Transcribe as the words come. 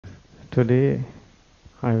Today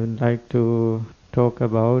I would like to talk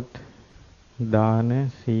about Dāna,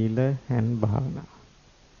 Sīla and Bhāvanā.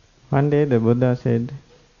 One day the Buddha said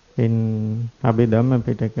in Abhidhamma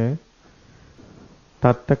Pitaka,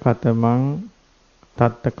 Tatta katamang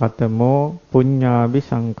tatta katamo punyābhi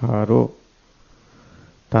sankhāro.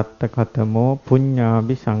 Tatta katamo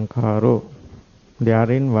punyābhi sankhāro.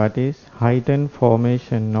 Therein what is heightened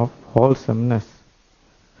formation of wholesomeness.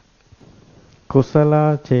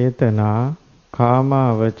 Kusala chetana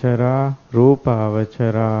kama vachara rupa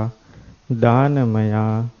vachara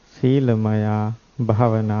dānamaya sīlamaya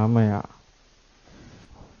bhavanamaya.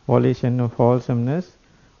 Volition of wholesomeness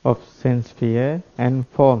of sense sphere and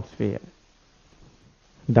form sphere.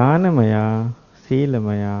 Dānamaya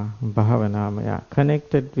sīlamaya bhavanamaya.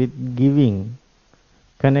 Connected with giving,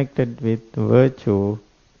 connected with virtue,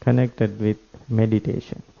 connected with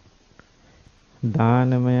meditation.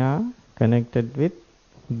 Dānamaya connected with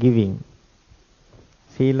giving.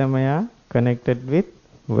 Sīlamaya connected with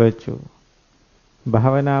virtue.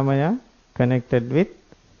 Bhavanamaya connected with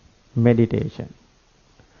meditation.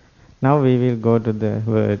 Now we will go to the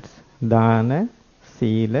words Dāna,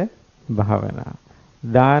 Sīla, Bhāvanā.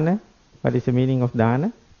 Dāna, what is the meaning of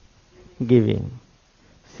Dāna? Giving.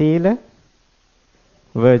 Sīla,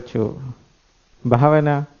 virtue.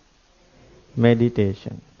 Bhāvanā,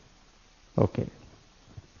 meditation. Okay.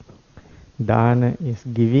 Dāna is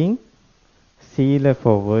giving, Sīla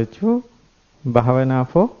for virtue, Bhāvanā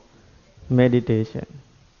for meditation.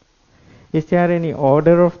 Is there any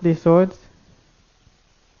order of these words?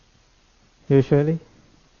 Usually?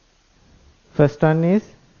 First one is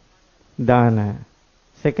Dāna.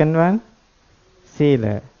 Second one,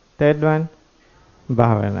 Sīla. Third one,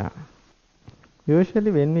 Bhāvanā. Usually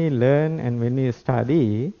when we learn and when we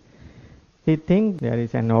study, we think there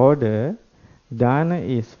is an order. Dāna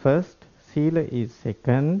is first, Sīla is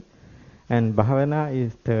second, and Bhāvanā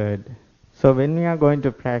is third. So when we are going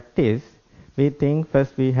to practice, we think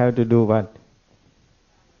first we have to do what?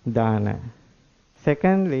 Dāna.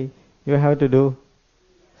 Secondly, you have to do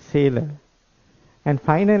Sīla. And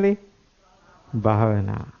finally,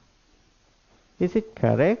 Bhāvanā. Is it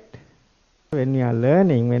correct? When we are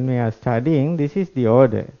learning, when we are studying, this is the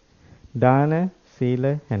order. Dāna,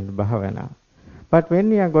 Sīla and Bhāvanā. But when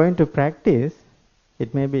we are going to practice,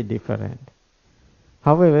 it may be different.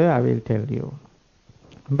 However, I will tell you.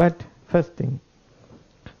 But first thing,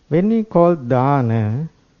 when we call Dāna,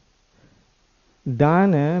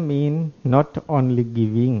 Dāna means not only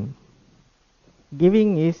giving.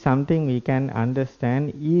 Giving is something we can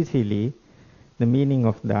understand easily, the meaning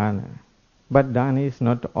of Dāna. But Dāna is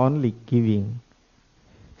not only giving.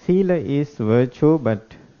 Sīla is virtue,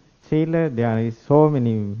 but Sīla, there is so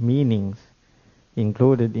many meanings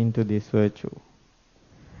included into this virtue.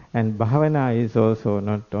 And Bhāvanā is also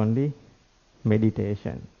not only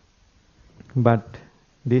meditation. But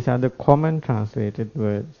these are the common translated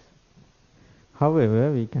words.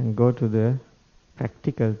 However, we can go to the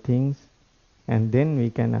practical things and then we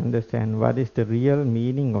can understand what is the real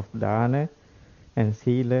meaning of Dāna and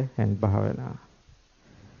Sīla and Bhāvanā.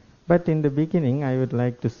 But in the beginning, I would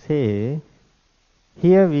like to say,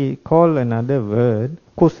 here we call another word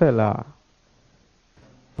Kusala.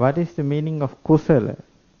 What is the meaning of Kusala?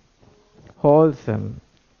 Wholesome.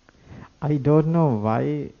 I don't know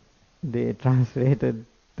why they translated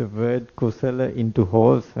the word Kusala into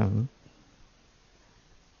wholesome.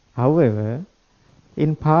 However,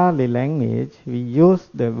 in Pali language, we use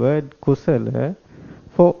the word Kusala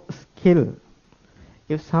for skill.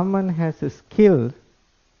 If someone has a skill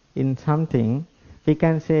in something, we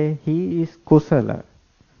can say he is Kusala.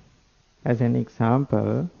 As an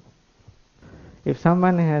example, if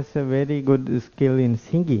someone has a very good skill in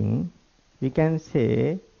singing, we can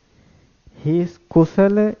say he is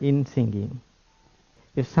Kusala in singing.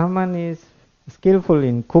 If someone is skillful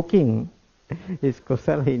in cooking, he is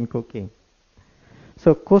Kusala in cooking.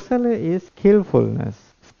 So Kusala is skillfulness.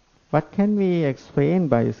 What can we explain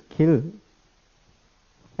by skill?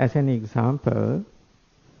 As an example,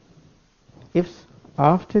 if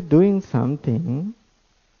after doing something,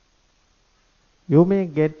 you may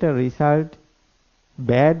get a result,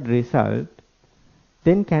 bad result,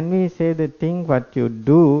 then can we say the thing what you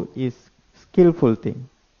do is skillful thing?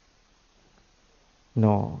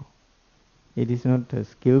 No, it is not a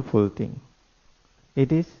skillful thing.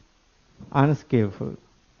 It is unskillful.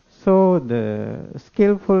 So the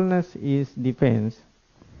skillfulness depends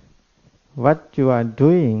what you are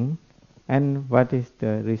doing and what is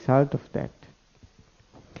the result of that.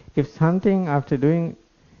 If something after doing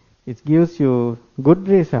it gives you good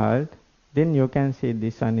result, then you can say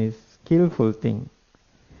this one is skillful thing.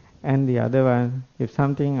 And the other one, if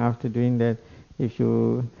something after doing that, if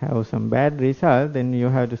you have some bad result, then you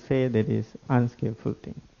have to say that is unskillful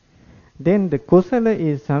thing. Then the kusala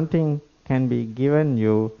is something can be given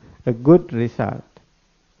you a good result.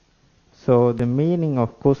 So the meaning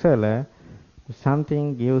of kusala,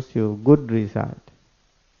 something gives you good result.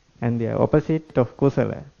 And the opposite of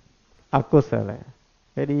kusala, akusala.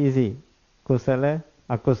 Very easy. Kusala,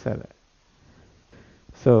 akusala.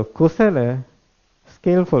 So kusala,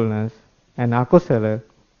 skillfulness, and akusala,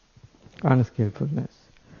 unskillfulness.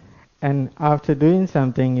 And after doing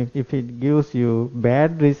something, if it gives you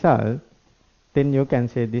bad result, then you can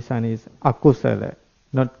say this one is akusala,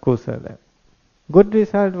 not kusala. Good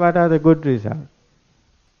result, what are the good results?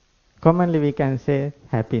 Commonly we can say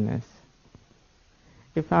happiness.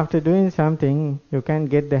 If after doing something you can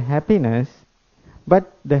get the happiness,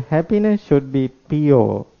 but the happiness should be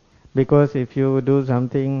pure. Because if you do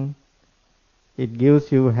something, it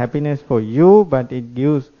gives you happiness for you, but it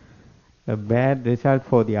gives a bad result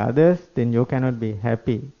for the others, then you cannot be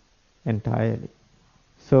happy entirely.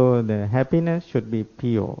 So the happiness should be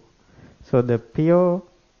pure. So the pure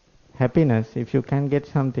happiness, if you can get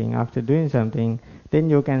something after doing something, then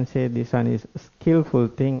you can say this one is skillful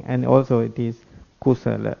thing, and also it is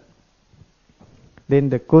kusala. Then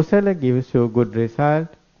the kusala gives you good result.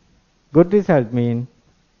 Good result means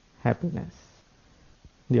happiness.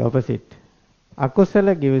 The opposite.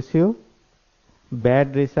 Akusala gives you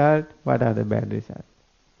bad result. What are the bad results?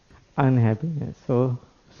 Unhappiness, so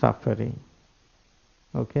suffering.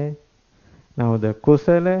 Okay? Now the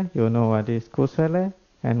kusala, you know what is kusala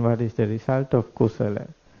and what is the result of kusala.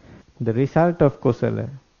 The result of kusala,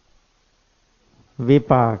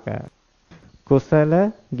 vipaka.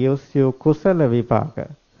 Kusala gives you kusala vipaka.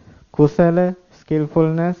 Kusala,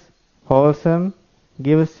 skillfulness, wholesome,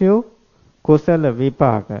 gives you kusala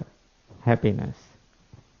vipaka, happiness.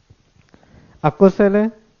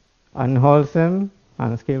 Akusala, unwholesome,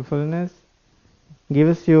 unskillfulness,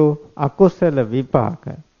 gives you akusala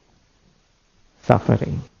vipaka,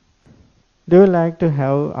 suffering. Do you like to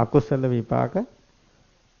have akusala vipaka?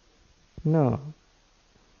 No.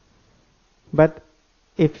 But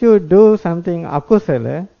if you do something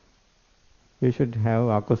akusala, you should have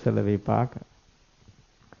akusala vipaka.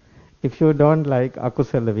 If you don't like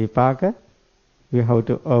akusala vipaka, you have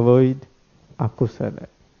to avoid akusala.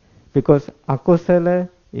 Because akusala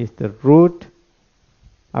is the root,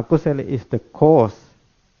 akusala is the cause.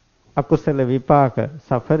 Akusala vipaka,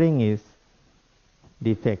 suffering, is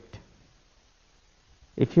the effect.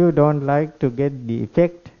 If you don't like to get the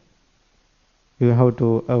effect, you have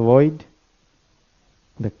to avoid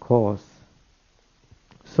the cause.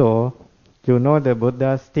 So, you know the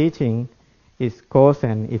Buddha's teaching is cause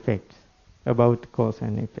and effects, about cause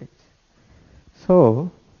and effects.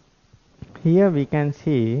 So, here we can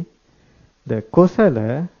see the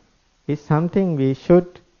kusala is something we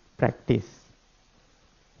should practice,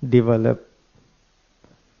 develop.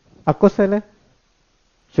 Akusala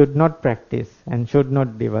should not practice and should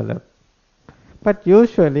not develop. But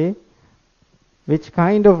usually, which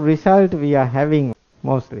kind of result we are having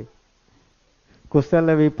mostly?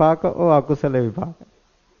 Kusala vipaka or akusala vipaka?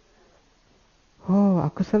 Oh,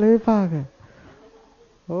 akusala vipaka.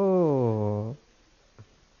 Oh,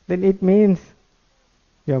 then it means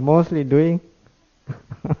you are mostly doing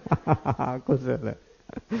akusala.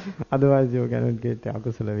 Otherwise you cannot get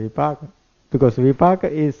akusala vipaka. Because vipaka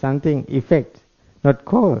is something effect, not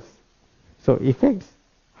cause. So effects,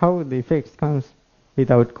 how the effects comes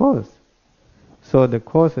without cause. So the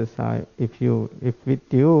causes are, if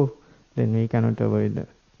with you, then we cannot avoid the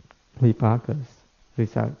vipakas,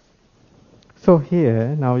 results. So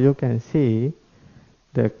here, now you can see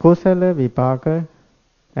the kusala vipaka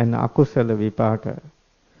and akusala vipaka.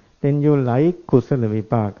 Then you like kusala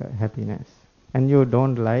vipaka, happiness, and you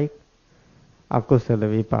don't like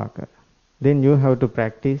akusala vipaka. Then you have to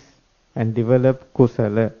practice and develop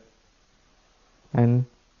kusala, and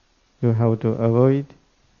you have to avoid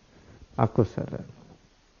akusala.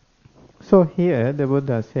 So here the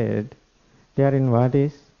Buddha said, therein what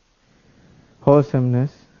is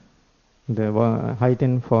wholesomeness, the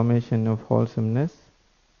heightened formation of wholesomeness,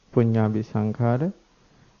 punyabhi sankhara.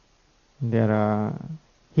 There are,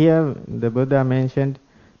 here the Buddha mentioned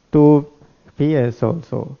two spheres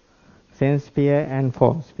also, sense sphere and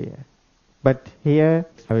form sphere. But here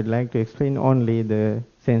I would like to explain only the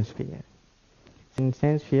sense sphere. In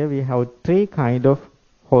sense sphere we have three kinds of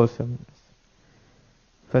wholesomeness.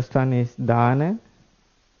 First one is Dāna,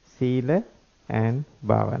 Sīla and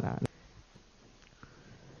Bhāvanā.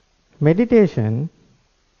 Meditation,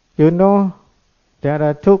 you know there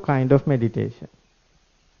are two kinds of meditation.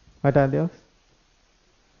 What are those?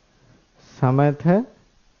 samatha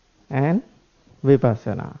and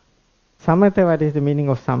vipassana. Samatha, what is the meaning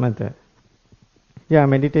of samatha? Yeah,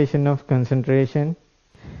 meditation of concentration.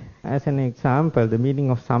 As an example, the meaning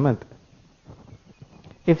of samatha.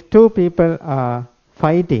 If two people are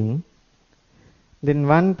fighting, then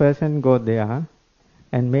one person go there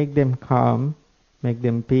and make them calm, make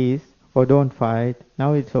them peace, or don't fight,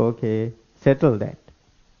 now it's okay, settle that.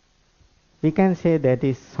 We can say that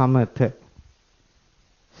is samatha.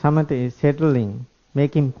 Samatha is settling,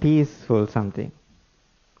 making peaceful something,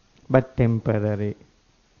 but temporary,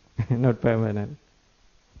 not permanent.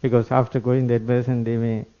 Because after going that person, they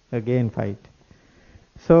may again fight.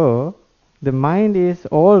 So, the mind is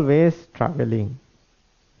always struggling,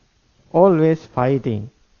 always fighting,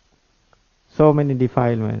 so many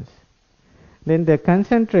defilements. Then the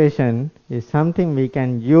concentration is something we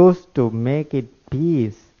can use to make it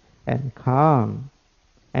peace and calm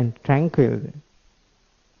and tranquil,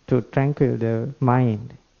 to tranquil the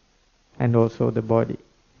mind and also the body.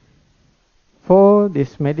 For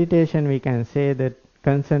this meditation, we can say that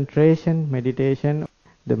concentration, meditation,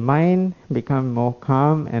 the mind become more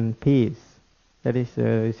calm and peace. That is the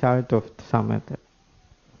result of samatha.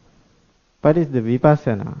 What is the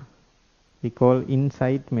vipassana? We call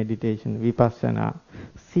insight meditation, vipassana,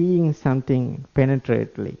 seeing something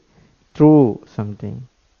penetrately, through something.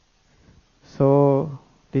 So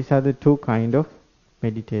these are the two kind of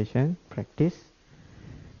meditation practice,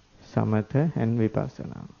 samatha and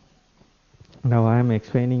vipassana. Now I am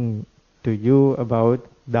explaining to you about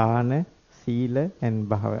Dāna, Sīla and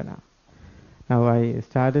Bhāvanā. Now I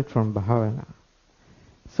started from Bhāvanā.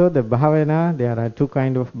 So the Bhāvanā, there are two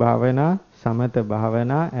kinds of Bhāvanā, samatha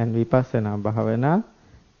Bhāvanā and vipassana Bhāvanā.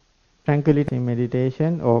 Tranquility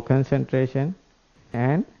meditation or concentration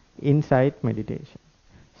and insight meditation.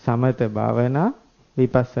 Samatha Bhāvanā,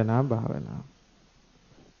 vipassana Bhāvanā.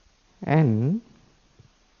 And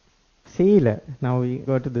Sīla, now we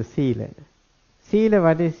go to the Sīla. Sīla,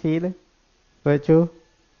 what is Sīla? Virtue?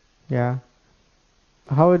 Yeah.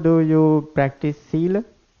 How do you practice Sīla?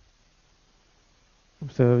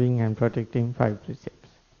 Observing and protecting 5 precepts.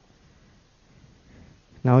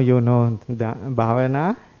 Now you know the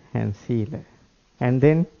Bhāvanā and Sīla. And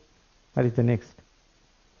then, what is the next?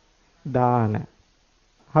 Dāna.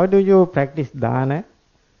 How do you practice Dāna?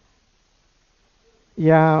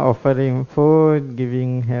 Yeah, offering food,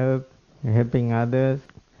 giving help, helping others.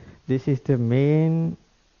 This is the main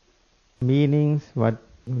meanings what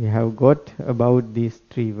we have got about these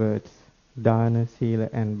 3 words, Dāna, Sīla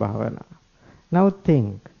and Bhāvanā. Now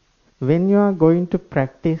think, when you are going to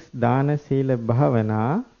practice Dāna, Sīla,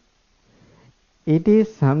 Bhāvanā, it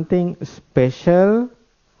is something special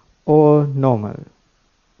or normal?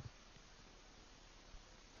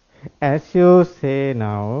 As you say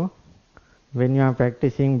now, when you are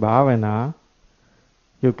practicing Bhāvanā,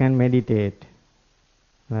 you can meditate,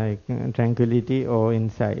 like tranquility or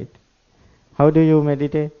insight. How do you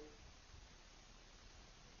meditate?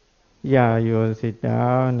 Yeah, you will sit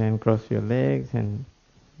down and cross your legs and,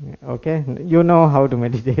 okay, you know how to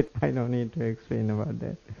meditate. I don't need to explain about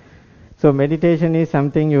that. So meditation is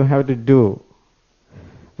something you have to do.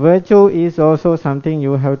 Virtue is also something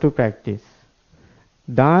you have to practice.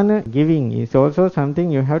 Dāna, giving, is also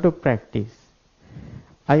something you have to practice.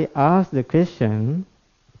 I ask the question,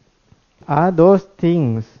 are those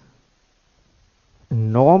things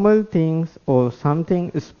normal things or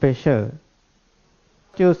something special?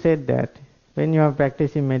 You said that when you are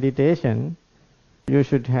practicing meditation, you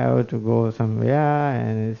should have to go somewhere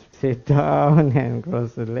and sit down and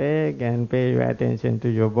cross the leg and pay your attention to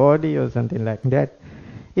your body or something like that.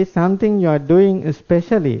 It's something you are doing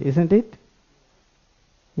especially, isn't it?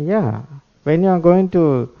 Yeah. When you are going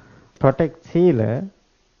to protect Sīla,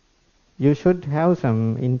 you should have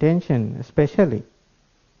some intention especially,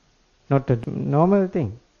 not a normal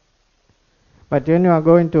thing. But when you are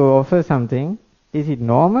going to offer something, is it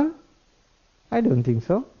normal? I don't think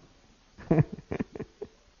so.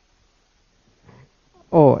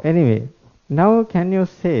 Oh, anyway, now can you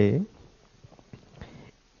say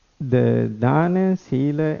the Dāna,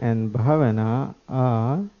 Sīla and Bhāvanā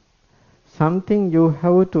are something you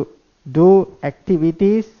have to do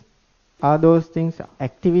activities? Are those things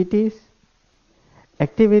activities?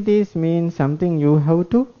 Activities mean something you have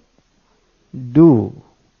to do.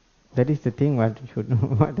 That is the thing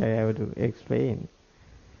what I have to explain.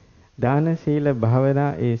 Dāna, Sīla,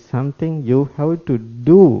 Bhāvanā is something you have to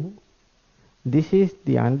do. This is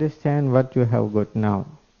the understand what you have got now.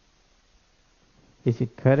 Is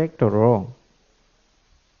it correct or wrong?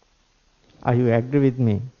 Are you agree with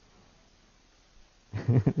me?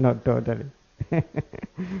 Not totally.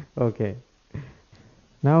 Okay.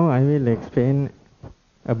 Now I will explain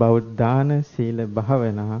about Dāna, Sīla,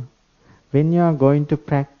 Bhāvanā. When you are going to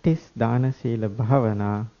practice Dāna, Sīla,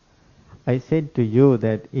 Bhāvanā, I said to you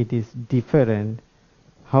that it is different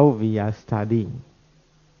how we are studying.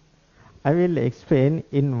 I will explain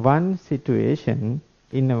in one situation,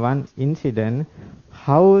 in one incident,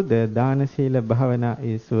 how the Dāna, Sīla, Bhāvanā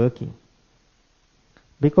is working.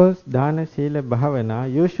 Because Dāna, Sīla,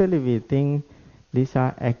 Bhāvanā, usually we think these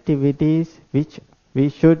are activities which we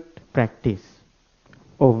should practice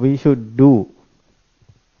or we should do.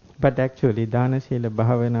 But actually Dāna, Sīla,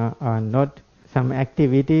 Bhāvanā are not some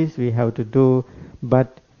activities we have to do,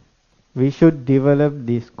 but we should develop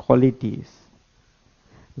these qualities.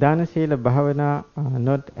 Dāna, Sīla, Bhāvanā are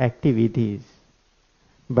not activities,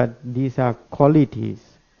 but these are qualities,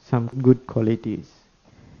 some good qualities.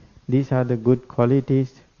 These are the good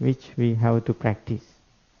qualities which we have to practice.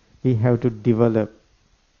 We have to develop,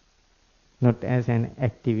 not as an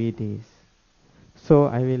activities. So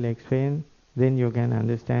I will explain, then you can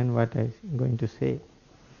understand what I am going to say.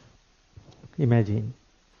 Imagine,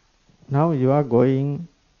 now you are going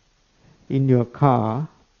in your car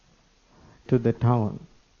to the town.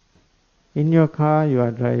 In your car you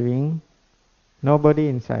are driving, nobody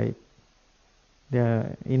inside.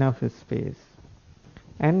 There is enough space.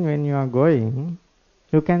 And when you are going,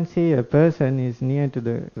 you can see a person is near to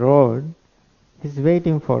the road, is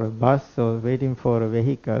waiting for a bus or waiting for a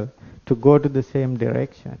vehicle to go to the same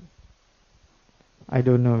direction. I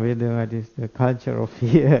don't know whether that is the culture of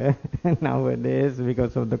here nowadays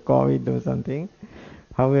because of the COVID or something.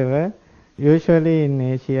 However, usually in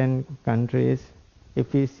Asian countries,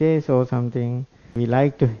 if we say so something, we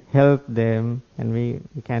like to help them and we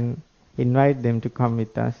can invite them to come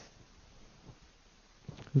with us.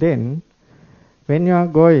 Then, when you are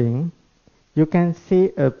going, you can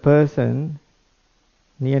see a person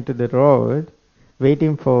near to the road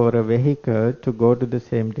waiting for a vehicle to go to the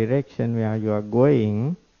same direction where you are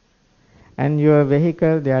going. And your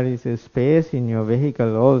vehicle, there is a space in your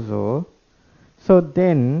vehicle also. So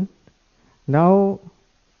then, now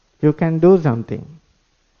you can do something.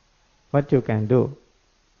 What you can do?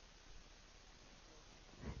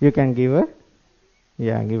 You can give a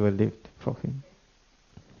lift for him.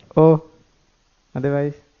 Or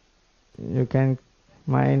otherwise, you can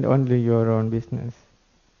mind only your own business.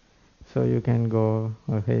 So you can go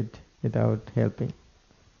ahead without helping.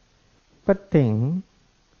 But think,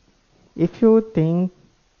 if you think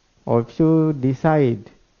or if you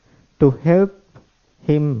decide to help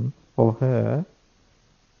him or her,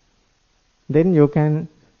 then you can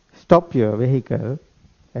stop your vehicle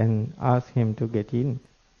and ask him to get in.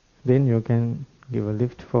 Then you can give a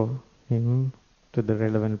lift for him to the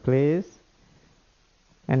relevant place.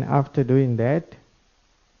 And after doing that,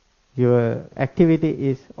 your activity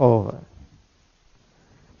is over.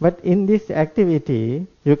 But in this activity,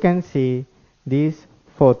 you can see these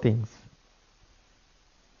 4 things.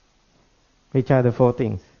 Which are the 4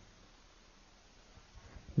 things?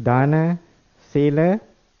 Dāna, Sīla,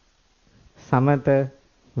 Samatha,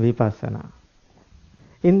 Vipassana.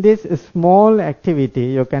 In this small activity,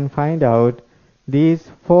 you can find out these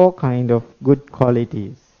 4 kind of good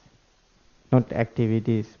qualities. Not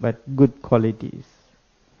activities, but good qualities.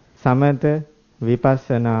 Samatha,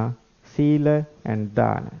 Vipassana, Sīla and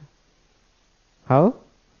Dāna. How?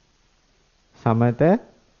 Samatha,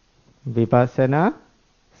 Vipassana,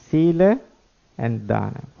 Sīla and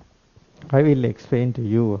Dāna. I will explain to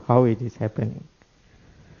you how it is happening.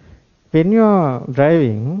 When you are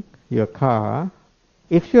driving your car,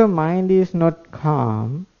 if your mind is not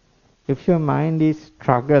calm, if your mind is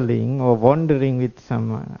struggling or wandering with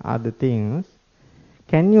some other things,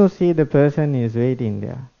 can you see the person is waiting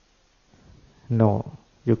there? No,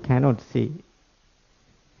 you cannot see.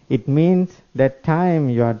 It means that time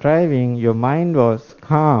you are driving, your mind was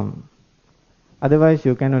calm. Otherwise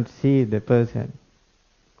you cannot see the person.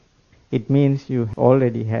 It means you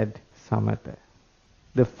already had samatha.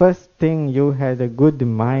 The first thing, you had a good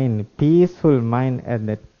mind, peaceful mind at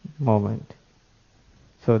that moment.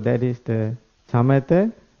 So that is the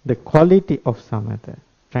samatha, the quality of samatha,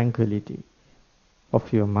 tranquility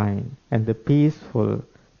of your mind and the peaceful,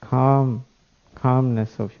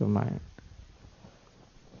 calmness of your mind.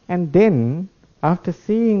 And then, after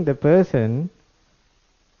seeing the person,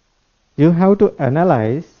 you have to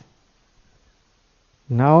analyze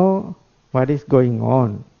now what is going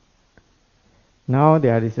on. Now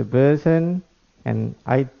there is a person, and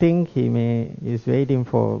I think he is waiting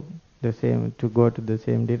for to go to the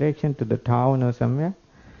same direction, to the town or somewhere.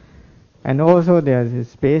 And also there is a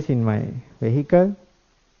space in my vehicle.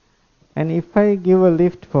 And if I give a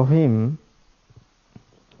lift for him,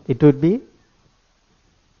 it would be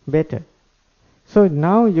better. So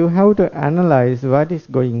now you have to analyze what is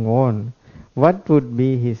going on. What would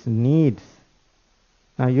be his needs?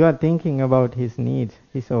 Now you are thinking about his needs,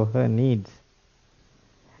 his or her needs.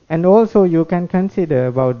 And also you can consider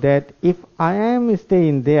about that, if I am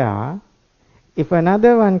staying there, if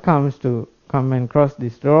another one come and cross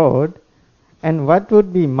this road, and what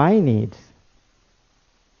would be my needs?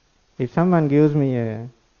 If someone gives me a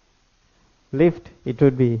lift, it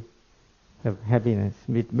would be happiness,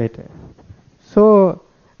 bit better. So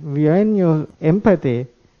when you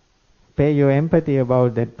pay your empathy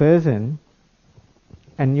about that person,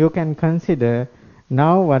 and you can consider,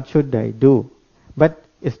 now what should I do? But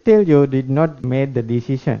still you did not make the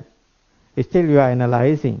decision. Still you are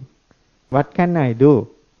analyzing. What can I do?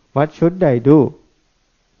 What should I do?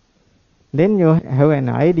 Then you have an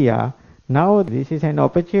idea. Now this is an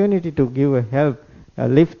opportunity to give a help, a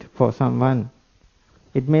lift for someone.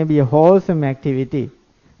 It may be a wholesome activity.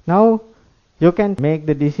 Now you can make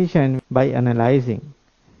the decision by analyzing.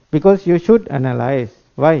 Because you should analyze.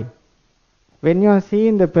 Why? When you are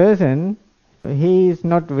seeing the person, he is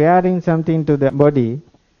not wearing something to the body,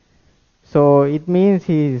 so it means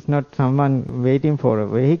he is not someone waiting for a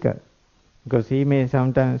vehicle, because he may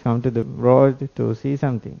sometimes come to the road to see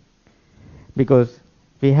something. Because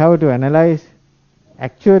we have to analyze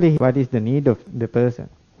actually what is the need of the person.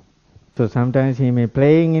 So sometimes he may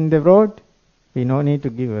playing in the road, we no need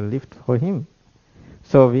to give a lift for him.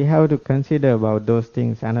 So we have to consider about those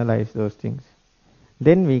things, analyze those things.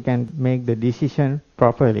 Then we can make the decision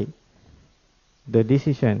properly. The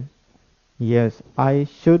decision, yes, I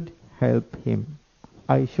should help him.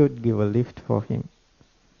 I should give a lift for him.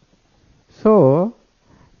 So,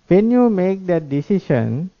 when you make that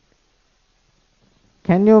decision,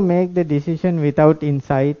 can you make the decision without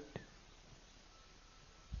insight?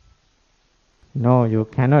 No, you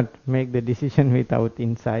cannot make the decision without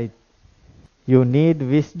insight. You need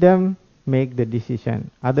wisdom, make the decision.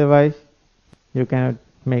 Otherwise, you cannot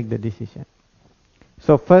make the decision.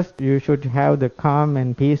 So first you should have the calm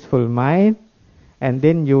and peaceful mind, and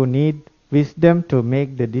then you need wisdom to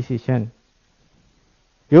make the decision.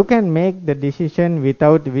 You can make the decision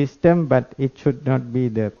without wisdom, but it should not be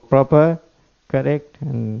the proper, correct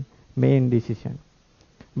and main decision.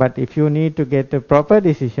 But if you need to get a proper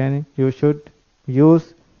decision, you should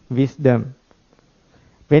use wisdom.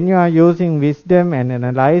 When you are using wisdom and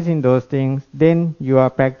analyzing those things, then you are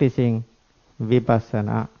practicing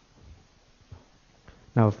vipassana.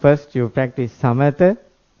 Now first you practice samatha,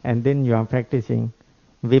 and then you are practicing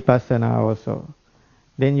vipassana also.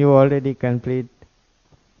 Then you already complete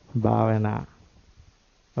Bhāvanā.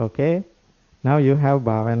 Okay? Now you have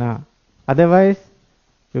Bhāvanā. Otherwise,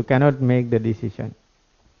 you cannot make the decision.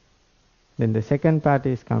 Then the second part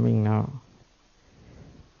is coming now.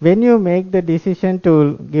 When you make the decision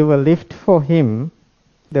to give a lift for him,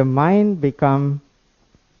 the mind becomes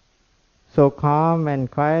so calm and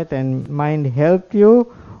quiet, and mind help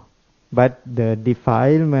you, but the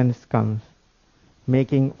defilements comes,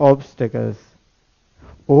 making obstacles.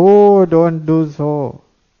 Oh, don't do so.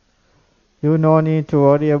 You no need to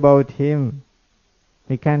worry about him.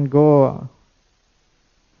 We can go.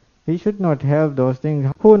 We should not help those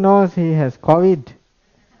things. Who knows he has COVID?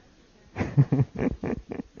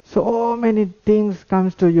 So many things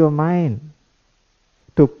comes to your mind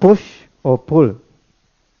to push or pull.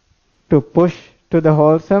 To push to the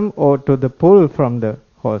wholesome or to the pull from the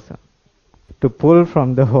wholesome. To pull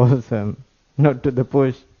from the wholesome, not to the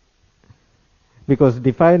push. Because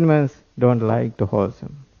defilements don't like the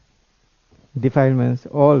wholesome. Defilements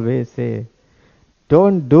always say,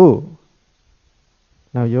 don't do.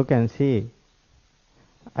 Now you can see,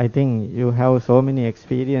 I think you have so many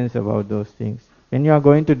experience about those things. When you are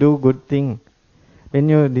going to do good thing, when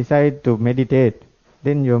you decide to meditate,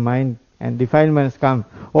 then your mind and defilements come.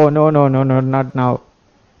 Oh, no, not now.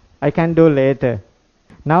 I can do later.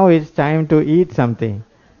 Now it's time to eat something.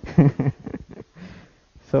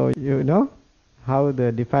 So you know how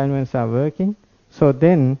the defilements are working. So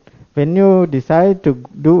then, when you decide to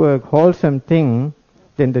do a wholesome thing,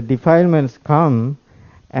 then the defilements come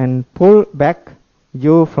and pull back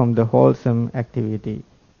you from the wholesome activity.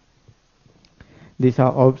 These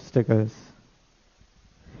are obstacles.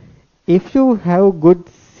 If you have good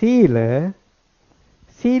Sīla,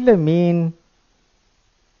 Sīla mean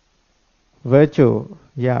virtue.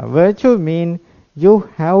 Yeah, virtue mean you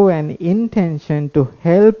have an intention to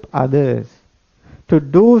help others, to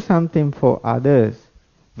do something for others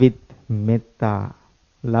with metta,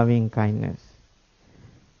 loving kindness.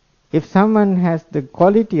 If someone has the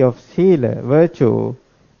quality of Sīla, virtue,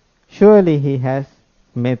 surely he has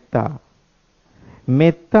metta.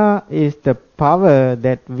 Metta is the power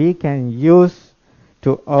that we can use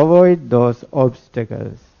to avoid those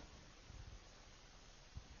obstacles.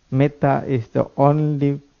 Metta is the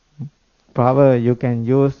only power you can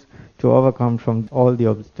use to overcome from all the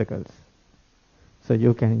obstacles. So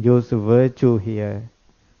you can use virtue here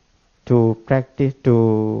to practice,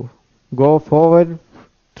 to go forward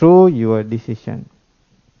through your decision.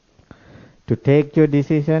 To take your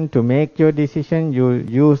decision, to make your decision, you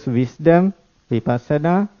use wisdom,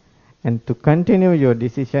 vipassana, and to continue your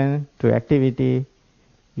decision to activity,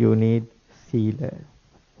 you need Sīla.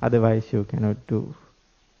 Otherwise you cannot do.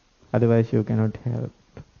 Otherwise you cannot help.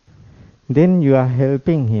 Then you are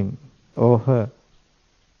helping him or her.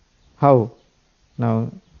 How? Now,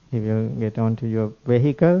 if you get onto your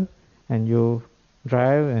vehicle and you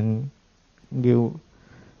drive and give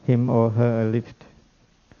him or her a lift.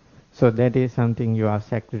 So that is something you are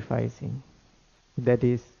sacrificing. That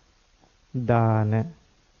is Dāna.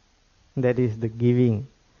 That is the giving.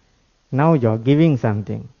 Now you are giving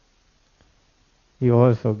something. You are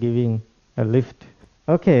also giving a lift.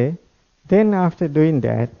 Okay, then after doing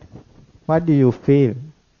that, what do you feel?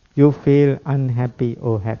 You feel unhappy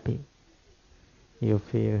or happy? You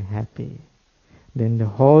feel happy. Then the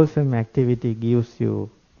wholesome activity gives you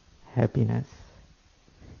happiness.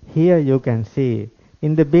 Here you can see,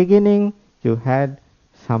 in the beginning you had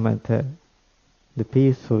samatha, the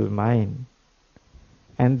peaceful mind.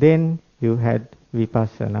 And then you had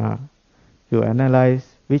vipassana. You analyze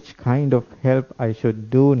which kind of help I should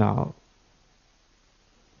do now.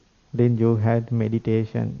 Then you had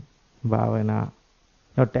meditation, bhavana,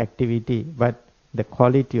 not activity, but the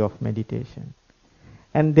quality of meditation.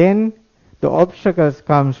 And then the obstacles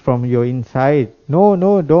comes from your inside. No,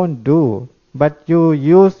 don't do. But you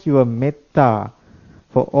use your metta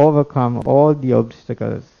for overcome all the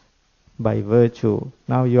obstacles by virtue.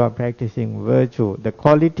 Now you are practicing virtue, the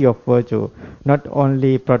quality of virtue, not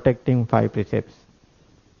only protecting 5 precepts,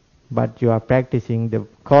 but you are practicing the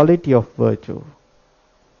quality of virtue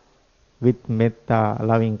with metta,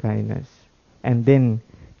 loving kindness. And then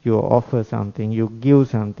you offer something, you give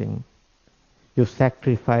something, you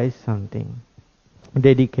sacrifice something,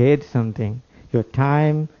 dedicate something, your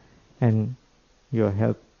time and your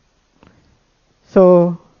help.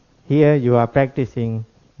 So here you are practicing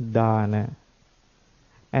Dāna.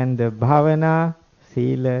 And the Bhāvanā,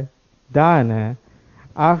 Sīla, Dāna,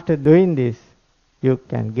 after doing this, you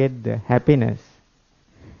can get the happiness.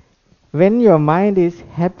 When your mind is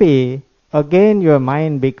happy, again your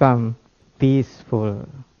mind becomes peaceful.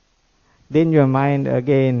 Then your mind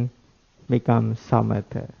again becomes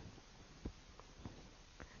samatha.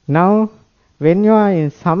 Now, when you are in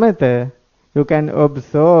samatha, you can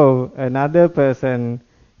observe another person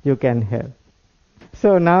you can help.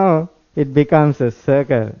 So now it becomes a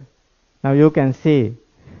circle. Now you can see,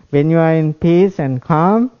 when you are in peace and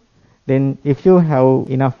calm, then if you have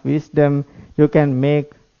enough wisdom, you can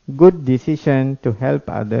make good decision to help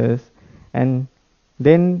others, and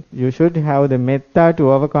then you should have the metta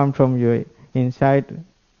to overcome from your inside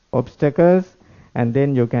obstacles, and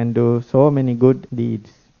then you can do so many good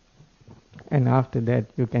deeds. And after that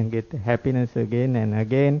you can get the happiness again and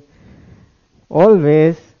again.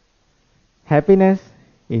 Always happiness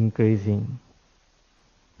increasing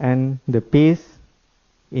and the peace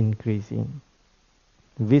increasing,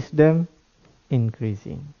 wisdom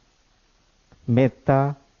increasing,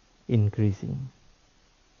 metta increasing,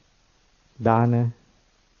 Dāna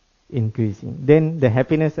increasing, then the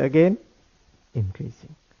happiness again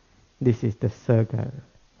increasing. This is the circle.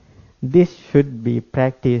 This should be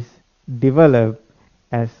practiced, developed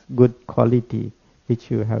as good quality which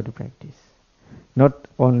you have to practice, not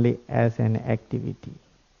only as an activity.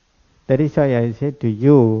 That is why I said to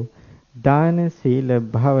you, Dāna, Sīla,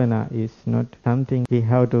 Bhāvanā is not something we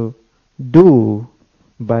have to do,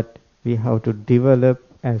 but we have to develop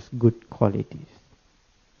as good qualities.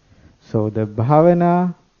 So the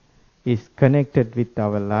Bhāvanā is connected with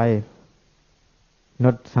our life,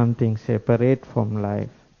 not something separate from life.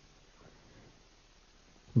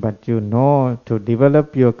 But you know, to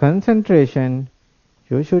develop your concentration,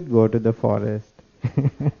 you should go to the forest.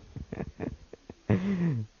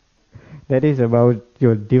 That is about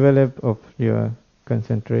your develop of your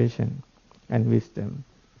concentration and wisdom.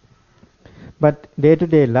 But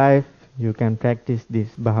day-to-day life, you can practice this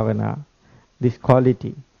bhavana, this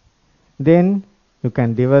quality. Then you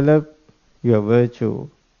can develop your virtue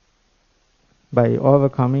by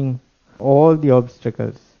overcoming all the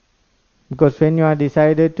obstacles. Because when you are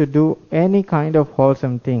decided to do any kind of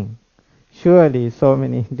wholesome thing, surely so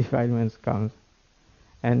many defilements come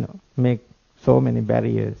and make so many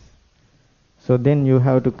barriers. So then you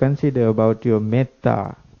have to consider about your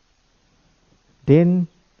metta. Then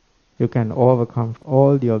you can overcome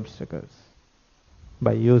all the obstacles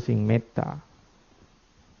by using metta.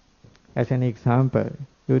 As an example,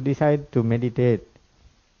 you decide to meditate.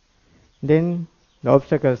 Then the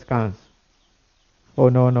obstacles comes. Oh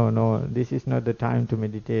no, this is not the time to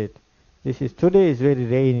meditate. Today is very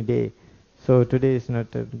rainy day, so today is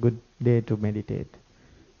not a good day to meditate.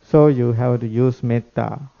 So you have to use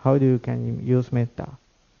metta. How do you can use metta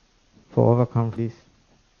for overcome this?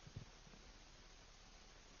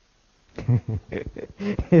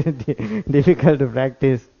 Difficult to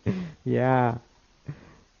practice. Yeah,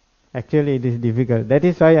 actually it is difficult. That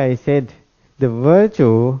is why I said the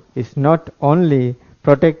virtue is not only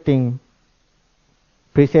protecting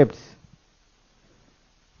precepts.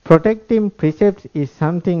 Protecting precepts is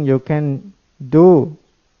something you can do,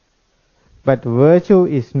 but virtue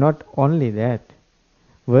is not only that.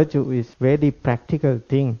 Virtue is very practical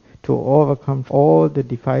thing to overcome all the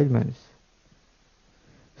defilements.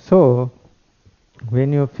 So,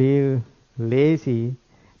 when you feel lazy,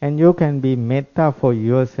 and you can be metta for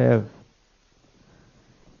yourself.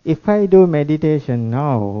 If I do meditation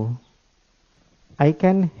now, I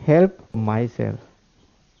can help myself.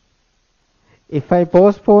 If I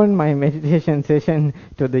postpone my meditation session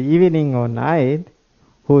to the evening or night,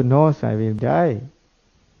 who knows, I will die.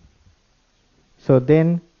 So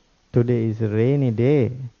then, today is a rainy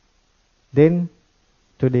day. Then,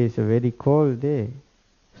 today is a very cold day.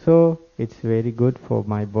 So, it's very good for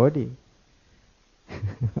my body.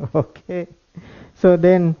 Okay. So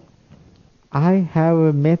then, I have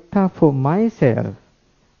a metta for myself.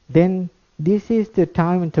 Then, this is the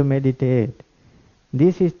time to meditate.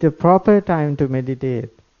 This is the proper time to meditate.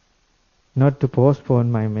 Not to postpone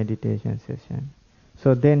my meditation session.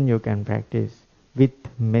 So then you can practice with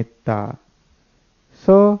metta.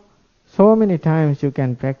 So many times you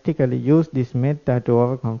can practically use this metta to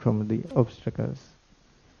overcome from the obstacles.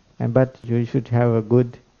 But you should have a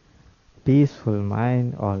good, peaceful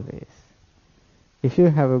mind always. If you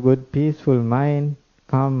have a good, peaceful mind,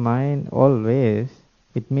 calm mind always,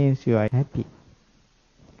 it means you are happy.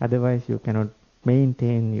 Otherwise you cannot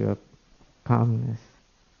maintain your calmness.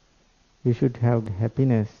 You should have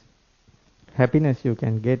happiness. Happiness you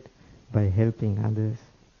can get by helping others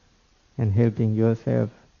and helping yourself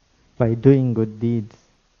by doing good deeds.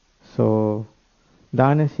 So,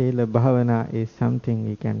 Dāna, Sīla, Bhāvanā is something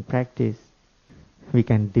we can practice. We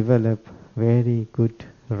can develop very good,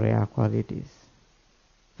 rare qualities.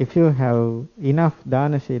 If you have enough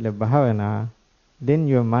Dāna, Sīla, Bhāvanā, then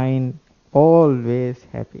your mind always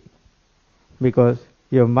happy. Because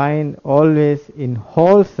your mind always in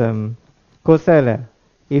wholesome kusala.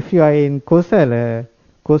 If you are in kusala,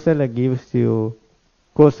 kusala gives you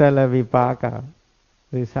kusala vipaka,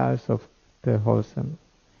 results of the wholesome.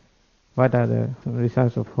 What are the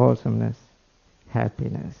results of wholesomeness?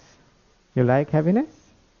 Happiness. You like happiness?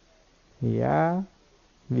 Yeah,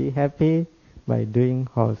 be happy by doing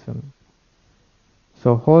wholesome.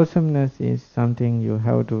 So wholesomeness is something you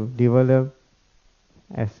have to develop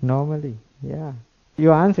as normally. Yeah.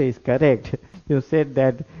 Your answer is correct. You said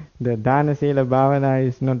that the Dāna, Sīla, Bhāvanā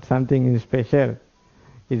is not something special.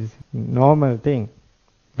 It's normal thing.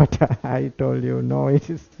 But I told you, no, it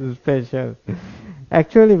is special.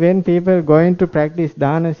 Actually, when people going to practice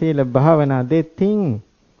Dāna, Sīla, Bhāvanā, they think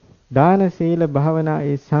Dāna, Sīla, Bhāvanā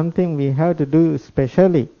is something we have to do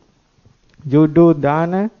specially. You do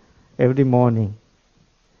Dāna every morning.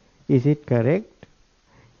 Is it correct?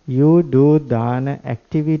 You do Dāna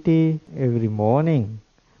activity every morning,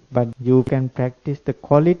 but you can practice the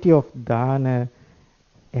quality of Dāna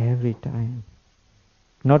every time,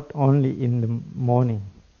 not only in the morning.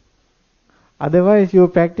 Otherwise you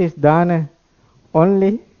practice Dāna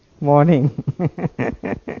only morning.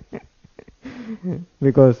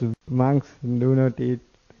 Because monks do not eat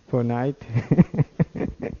for night.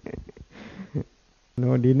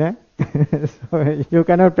 No dinner. So you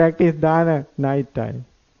cannot practice Dāna night time.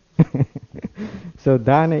 So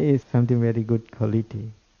Dāna is something very good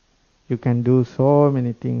quality. You can do so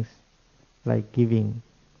many things like giving.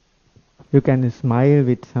 You can smile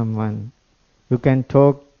with someone. You can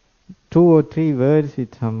talk 2 or 3 words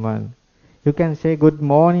with someone. You can say good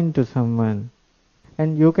morning to someone.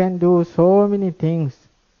 And you can do so many things.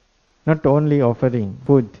 Not only offering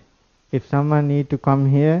food. If someone need to come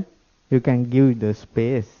here, you can give the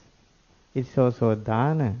space. It's also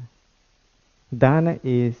Dāna. Dāna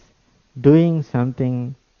is doing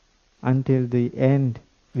something until the end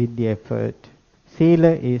with the effort.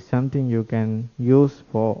 Sīla is something you can use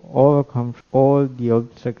for overcome all the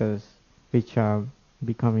obstacles which are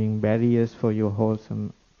becoming barriers for your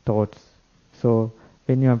wholesome thoughts. So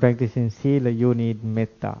when you are practicing Sīla, you need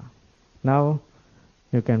metta. Now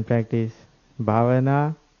you can practice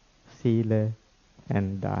Bhāvanā, Sīla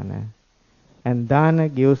and Dāna. And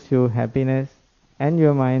Dāna gives you happiness and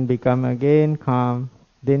your mind become again calm.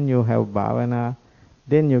 Then you have Bhāvanā.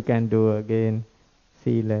 Then you can do again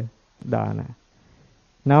Sīla, Dāna.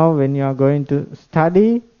 Now when you are going to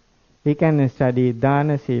study, we can study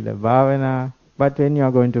Dāna, Sīla, Bhāvanā. But when you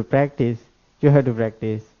are going to practice, you have to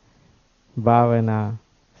practice Bhāvanā,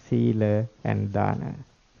 Sīla and Dāna.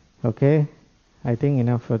 Okay? I think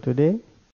enough for today.